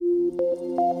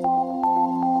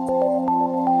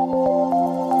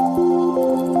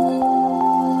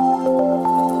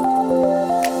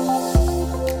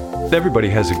Everybody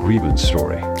has a grievance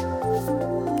story.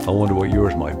 I wonder what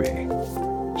yours might be.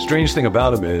 Strange thing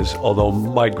about him is, although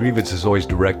my grievance is always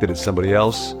directed at somebody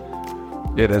else,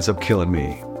 it ends up killing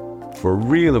me for a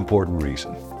real important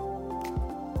reason.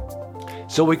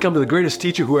 So we come to the greatest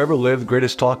teacher who ever lived,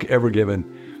 greatest talk ever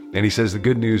given, and he says the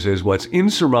good news is what's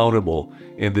insurmountable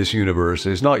in this universe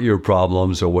is not your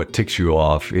problems or what ticks you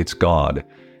off, it's God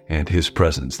and his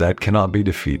presence. That cannot be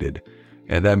defeated.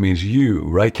 And that means you,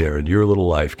 right there in your little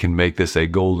life, can make this a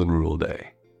golden rule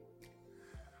day.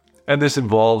 And this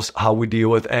involves how we deal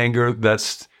with anger.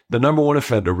 That's the number one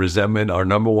offender, resentment, our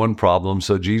number one problem.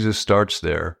 So Jesus starts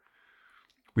there.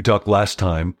 We talked last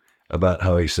time about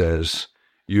how he says,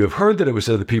 you have heard that it was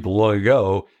said to the people long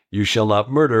ago, you shall not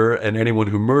murder, and anyone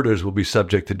who murders will be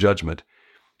subject to judgment.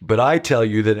 But I tell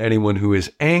you that anyone who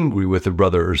is angry with a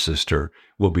brother or sister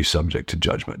will be subject to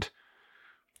judgment.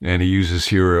 And he uses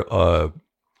here a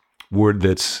word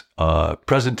that's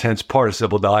present tense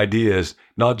participle. The idea is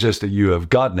not just that you have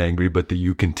gotten angry, but that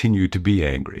you continue to be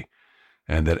angry.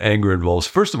 And that anger involves,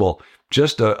 first of all,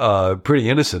 just a pretty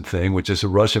innocent thing, which is a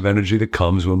rush of energy that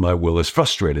comes when my will is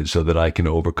frustrated so that I can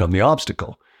overcome the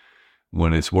obstacle.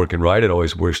 When it's working right, it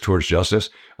always works towards justice.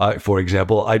 For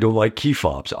example, I don't like key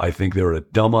fobs. I think they're a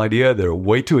dumb idea. They're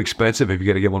way too expensive. If you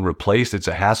got to get one replaced, it's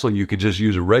a hassle. You can just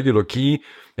use a regular key,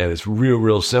 and it's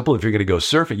real simple. If you're going to go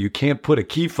surfing, you can't put a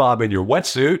key fob in your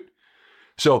wetsuit.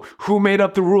 So who made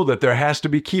up the rule that there has to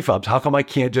be key fobs? How come I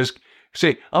can't just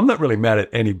say, I'm not really mad at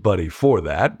anybody for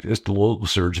that, just a little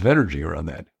surge of energy around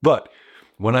that. But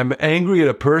when I'm angry at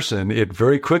a person, it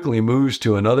very quickly moves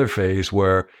to another phase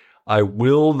where I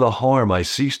will the harm. I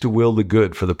cease to will the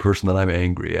good for the person that I'm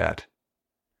angry at.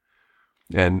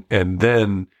 And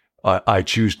then I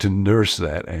choose to nurse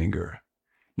that anger.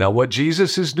 Now, what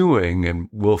Jesus is doing, and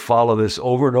we'll follow this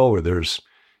over and over, there's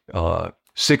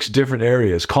 6 different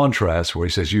areas, contrasts, where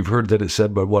he says, you've heard that it's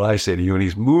said, but what I say to you. And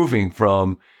he's moving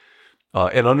from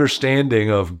an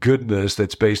understanding of goodness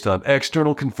that's based on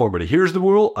external conformity. Here's the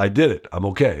rule. I did it. I'm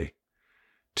okay.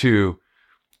 To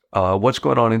what's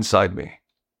going on inside me.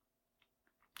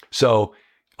 So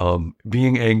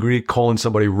being angry, calling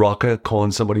somebody raka,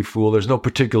 calling somebody fool, there's no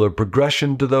particular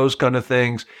progression to those kind of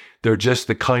things. They're just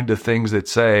the kind of things that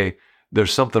say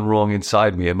there's something wrong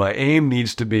inside me. And my aim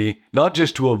needs to be not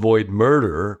just to avoid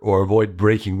murder or avoid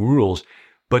breaking rules,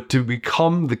 but to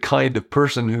become the kind of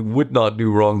person who would not do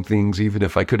wrong things even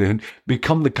if I could,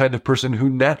 become the kind of person who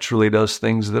naturally does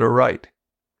things that are right.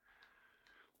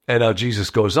 And now Jesus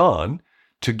goes on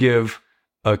to give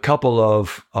a couple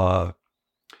of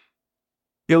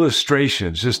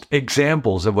illustrations, just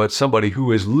examples of what somebody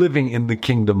who is living in the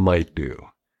kingdom might do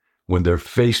when they're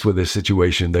faced with a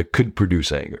situation that could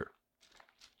produce anger.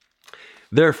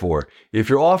 Therefore, if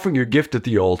you're offering your gift at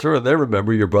the altar and then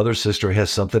remember your brother or sister has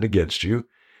something against you,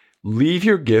 leave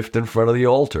your gift in front of the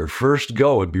altar. First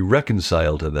go and be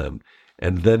reconciled to them,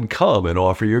 and then come and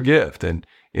offer your gift. And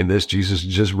in this, Jesus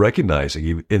is just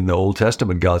recognizing, in the Old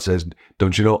Testament, God says,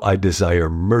 don't you know, I desire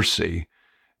mercy,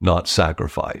 not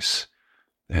sacrifice.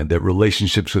 And that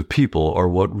relationships with people are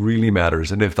what really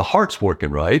matters. And if the heart's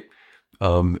working right,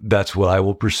 that's what I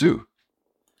will pursue.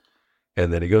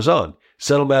 And then he goes on,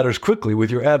 settle matters quickly with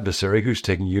your adversary who's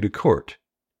taking you to court.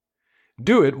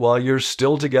 Do it while you're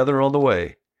still together on the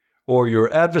way, or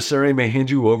your adversary may hand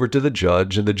you over to the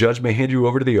judge, and the judge may hand you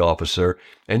over to the officer,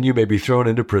 and you may be thrown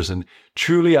into prison.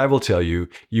 Truly, I will tell you,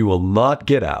 you will not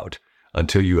get out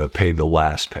until you have paid the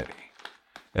last penny.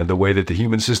 And the way that the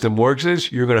human system works is,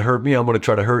 you're going to hurt me, I'm going to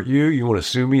try to hurt you. You want to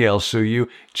sue me, I'll sue you.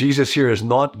 Jesus here is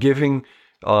not giving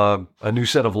a new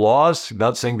set of laws,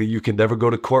 not saying that you can never go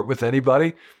to court with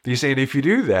anybody. He's saying if you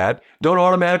do that, don't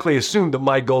automatically assume that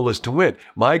my goal is to win.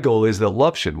 My goal is that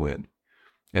love should win,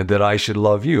 and that I should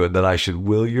love you, and that I should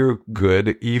will your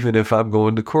good even if I'm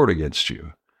going to court against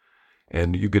you.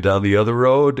 And you go down the other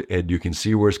road, and you can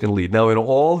see where it's going to lead. Now, in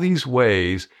all these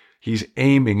ways, he's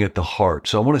aiming at the heart.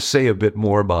 So I want to say a bit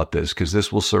more about this because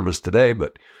this will serve us today,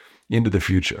 but into the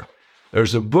future.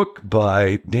 There's a book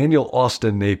by Daniel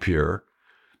Austin Napier,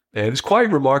 and it's quite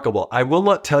remarkable. I will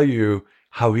not tell you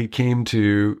how he came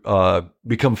to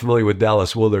become familiar with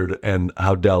Dallas Willard and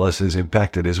how Dallas has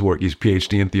impacted his work. He's a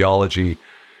PhD in theology,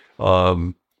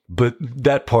 but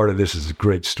that part of this is a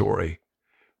great story.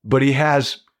 But he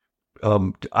has,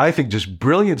 I think, just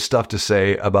brilliant stuff to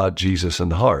say about Jesus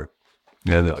and the heart.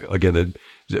 And again, it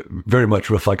very much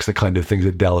reflects the kind of things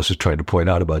that Dallas is trying to point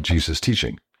out about Jesus'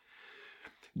 teaching.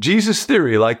 Jesus'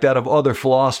 theory, like that of other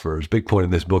philosophers, big point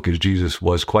in this book is Jesus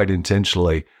was quite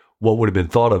intentionally what would have been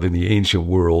thought of in the ancient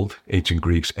world, ancient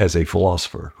Greeks, as a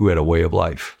philosopher who had a way of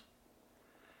life.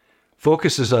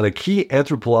 Focuses on a key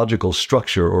anthropological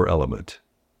structure or element.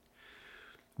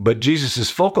 But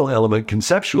Jesus' focal element,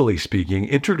 conceptually speaking,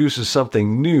 introduces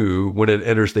something new when it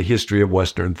enters the history of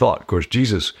Western thought. Of course,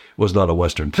 Jesus was not a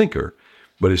Western thinker,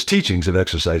 but his teachings have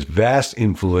exercised vast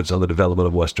influence on the development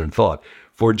of Western thought.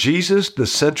 For Jesus, the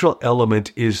central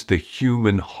element is the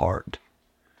human heart.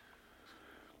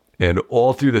 And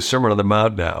all through the Sermon on the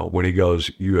Mount now, when he goes,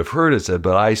 you have heard it said,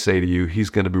 but I say to you, he's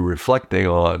going to be reflecting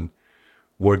on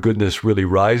where goodness really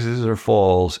rises or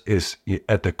falls is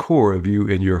at the core of you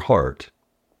in your heart.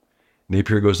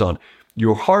 Napier goes on,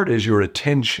 your heart is your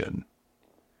attention,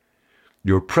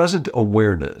 your present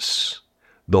awareness,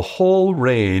 the whole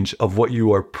range of what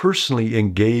you are personally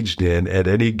engaged in at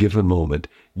any given moment.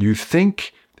 You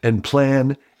think and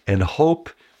plan and hope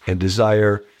and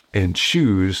desire and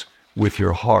choose with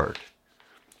your heart.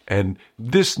 And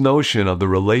this notion of the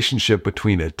relationship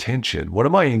between attention, what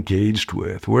am I engaged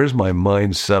with? Where's my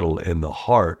mind settled in the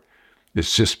heart?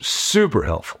 Is just super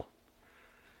helpful.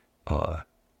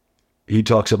 He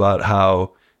talks about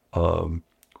how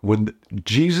when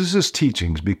Jesus'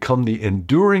 teachings become the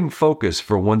enduring focus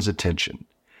for one's attention,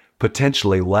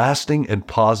 potentially lasting and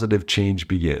positive change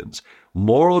begins.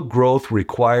 Moral growth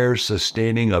requires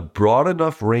sustaining a broad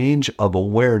enough range of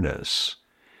awareness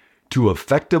to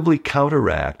effectively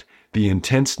counteract the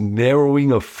intense narrowing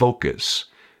of focus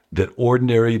that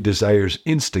ordinary desires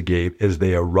instigate as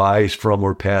they arise from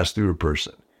or pass through a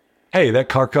person. Hey, that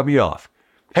car cut me off.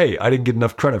 Hey, I didn't get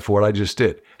enough credit for what I just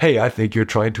did. Hey, I think you're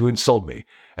trying to insult me,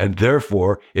 and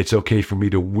therefore it's okay for me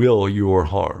to will your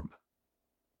harm.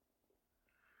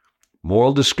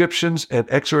 Moral descriptions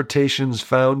and exhortations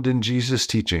found in Jesus'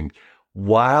 teaching,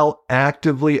 while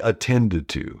actively attended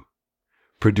to,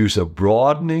 produce a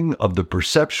broadening of the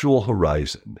perceptual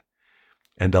horizon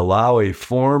and allow a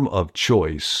form of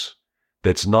choice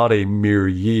that's not a mere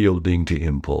yielding to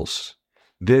impulse.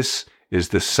 This is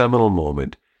the seminal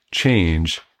moment.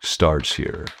 Change starts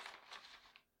here.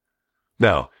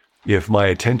 Now, if my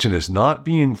attention is not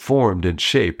being formed and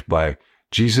shaped by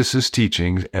Jesus'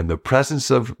 teachings and the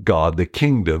presence of God, the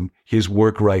kingdom, his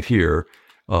work right here,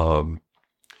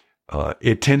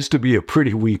 it tends to be a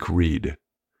pretty weak read.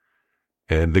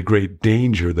 And the great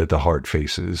danger that the heart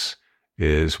faces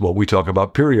is what we talk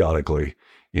about periodically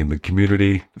in the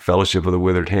community, the fellowship of the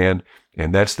withered hand,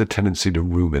 and that's the tendency to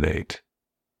ruminate.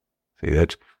 See,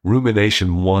 that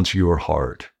rumination wants your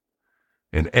heart.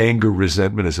 And anger,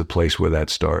 resentment is a place where that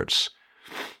starts.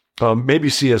 Maybe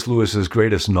C.S. Lewis's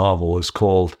greatest novel is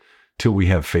called Till We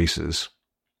Have Faces.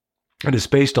 And it's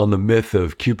based on the myth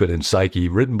of Cupid and Psyche,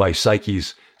 written by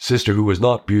Psyche's sister, who was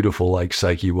not beautiful like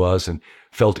Psyche was and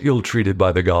felt ill-treated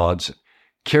by the gods,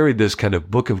 carried this kind of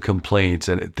book of complaints,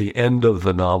 and at the end of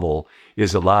the novel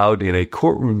is allowed in a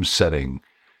courtroom setting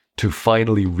to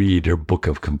finally read her book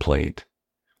of complaint.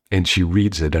 And she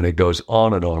reads it, and it goes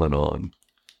on and on and on.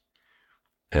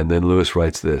 And then Lewis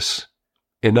writes this,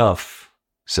 "Enough,"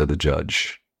 said the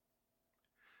judge.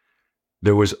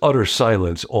 "There was utter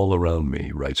silence all around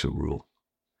me," writes O'Rule.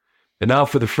 "And now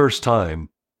for the first time,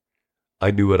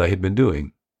 I knew what I had been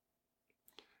doing.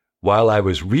 While I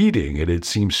was reading, it had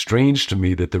seemed strange to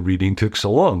me that the reading took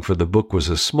so long, for the book was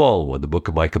a small one, the book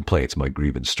of my complaints, my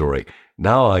grievance story.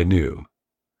 Now I knew.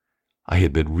 I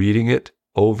had been reading it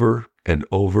over and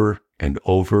over and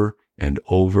over and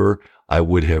over. I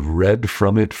would have read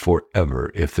from it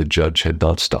forever if the judge had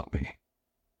not stopped me.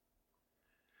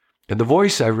 And the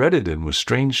voice I read it in was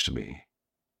strange to me.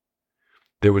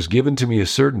 There was given to me a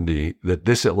certainty that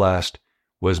this at last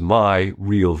was my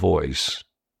real voice.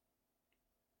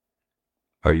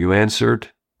 'Are you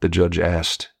answered?' the judge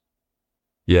asked.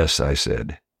 'Yes,' I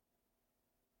said.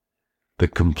 The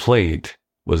complaint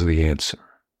was the answer.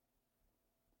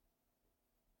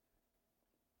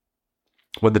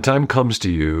 When the time comes to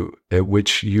you at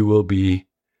which you will be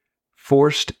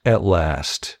forced at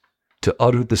last to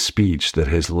utter the speech that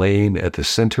has lain at the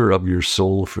center of your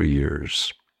soul for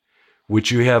years, which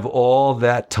you have all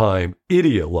that time,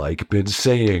 idiot-like, been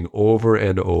saying over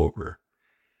and over,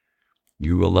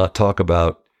 you will not talk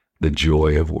about the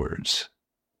joy of words.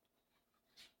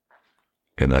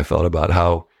 And I thought about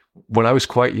how, when I was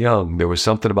quite young, there was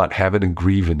something about having a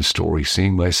grievance story,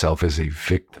 seeing myself as a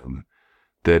victim,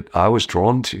 that I was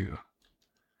drawn to.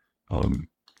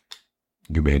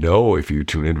 You may know, if you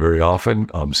tune in very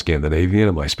often, I'm Scandinavian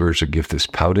and my spiritual gift is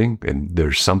pouting. And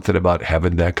there's something about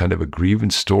having that kind of a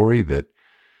grievance story that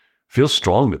feels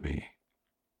strong to me.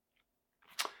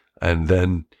 And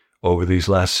then over these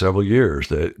last several years,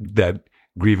 that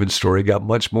grievance story got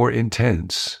much more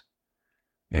intense.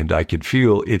 and I could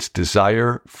feel its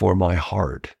desire for my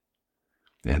heart.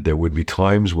 And there would be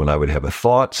times when I would have a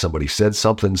thought, somebody said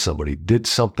something, somebody did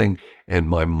something, and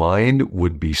my mind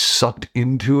would be sucked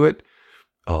into it,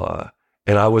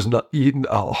 and I was not even,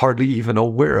 hardly even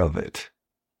aware of it.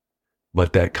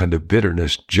 But that kind of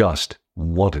bitterness just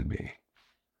wanted me.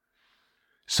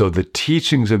 So the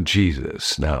teachings of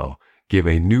Jesus now give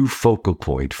a new focal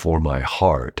point for my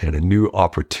heart and a new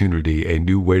opportunity, a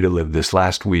new way to live. This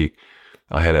last week,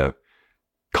 I had a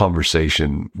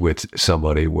conversation with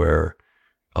somebody where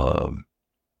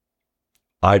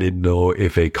I didn't know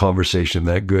if a conversation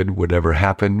that good would ever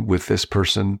happen with this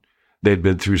person. They'd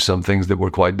been through some things that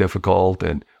were quite difficult,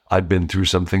 and I'd been through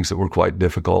some things that were quite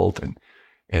difficult.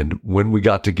 And when we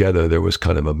got together, there was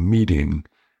kind of a meeting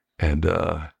and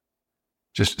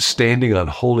just standing on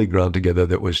holy ground together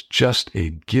that was just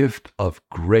a gift of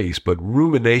grace. But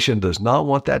rumination does not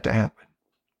want that to happen.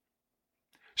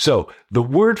 So the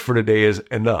word for today is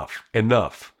enough,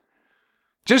 enough.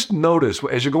 Just notice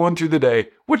as you're going through the day,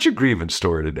 what's your grievance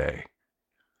story today?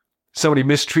 Somebody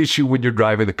mistreats you when you're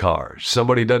driving the car.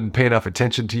 Somebody doesn't pay enough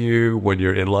attention to you when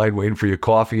you're in line waiting for your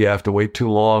coffee. You have to wait too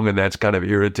long, and that's kind of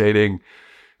irritating.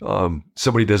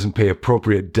 Somebody doesn't pay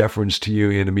appropriate deference to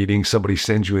you in a meeting. Somebody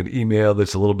sends you an email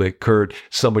that's a little bit curt.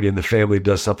 Somebody in the family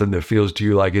does something that feels to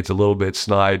you like it's a little bit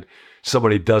snide.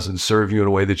 Somebody doesn't serve you in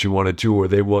a way that you wanted to, or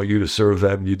they want you to serve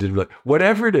them and you didn't.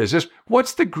 Whatever it is, just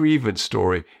what's the grievance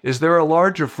story? Is there a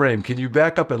larger frame? Can you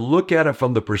back up and look at it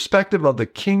from the perspective of the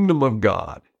kingdom of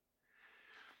God?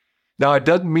 Now, it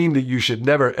doesn't mean that you should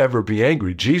never, ever be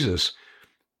angry. Jesus,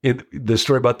 in the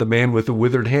story about the man with the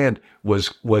withered hand,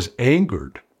 was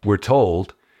angered, we're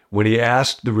told, when he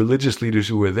asked the religious leaders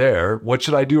who were there, what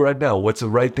should I do right now? What's the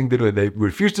right thing to do? And they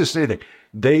refused to say that.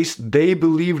 They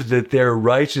believed that their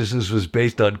righteousness was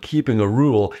based on keeping a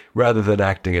rule rather than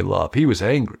acting in love. He was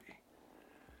angry.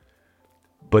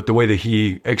 But the way that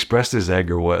he expressed his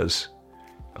anger was,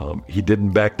 he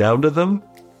didn't back down to them.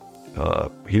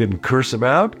 He didn't curse them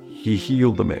out. He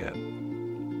healed the man.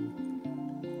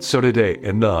 So today,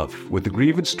 enough with the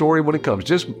grievance story when it comes.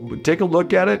 Just take a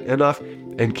look at it, enough,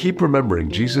 and keep remembering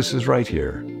Jesus is right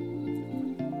here.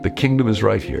 The kingdom is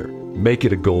right here. Make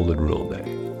it a golden rule day.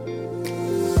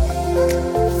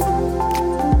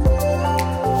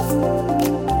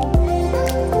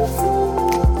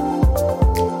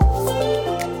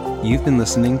 You've been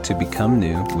listening to Become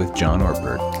New with John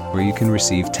Ortberg, where you can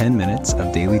receive 10 minutes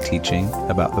of daily teaching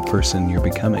about the person you're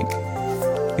becoming.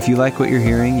 If you like what you're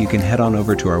hearing, you can head on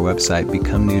over to our website,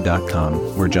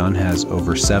 becomenew.com, where John has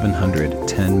over 700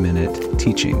 10-minute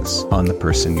teachings on the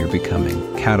person you're becoming,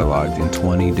 cataloged in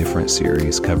 20 different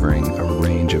series covering a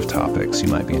range of topics you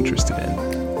might be interested in.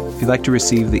 If you'd like to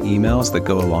receive the emails that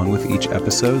go along with each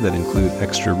episode that include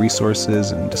extra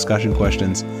resources and discussion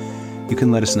questions, you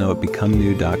can let us know at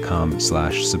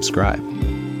becomenew.com/subscribe.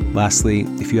 Lastly,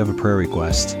 if you have a prayer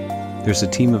request, there's a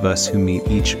team of us who meet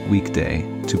each weekday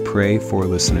to pray for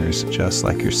listeners just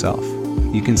like yourself.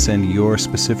 You can send your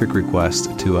specific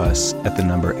request to us at the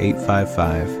number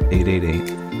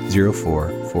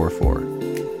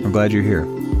 855-888-0444. We're glad you're here,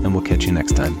 and we'll catch you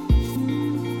next time.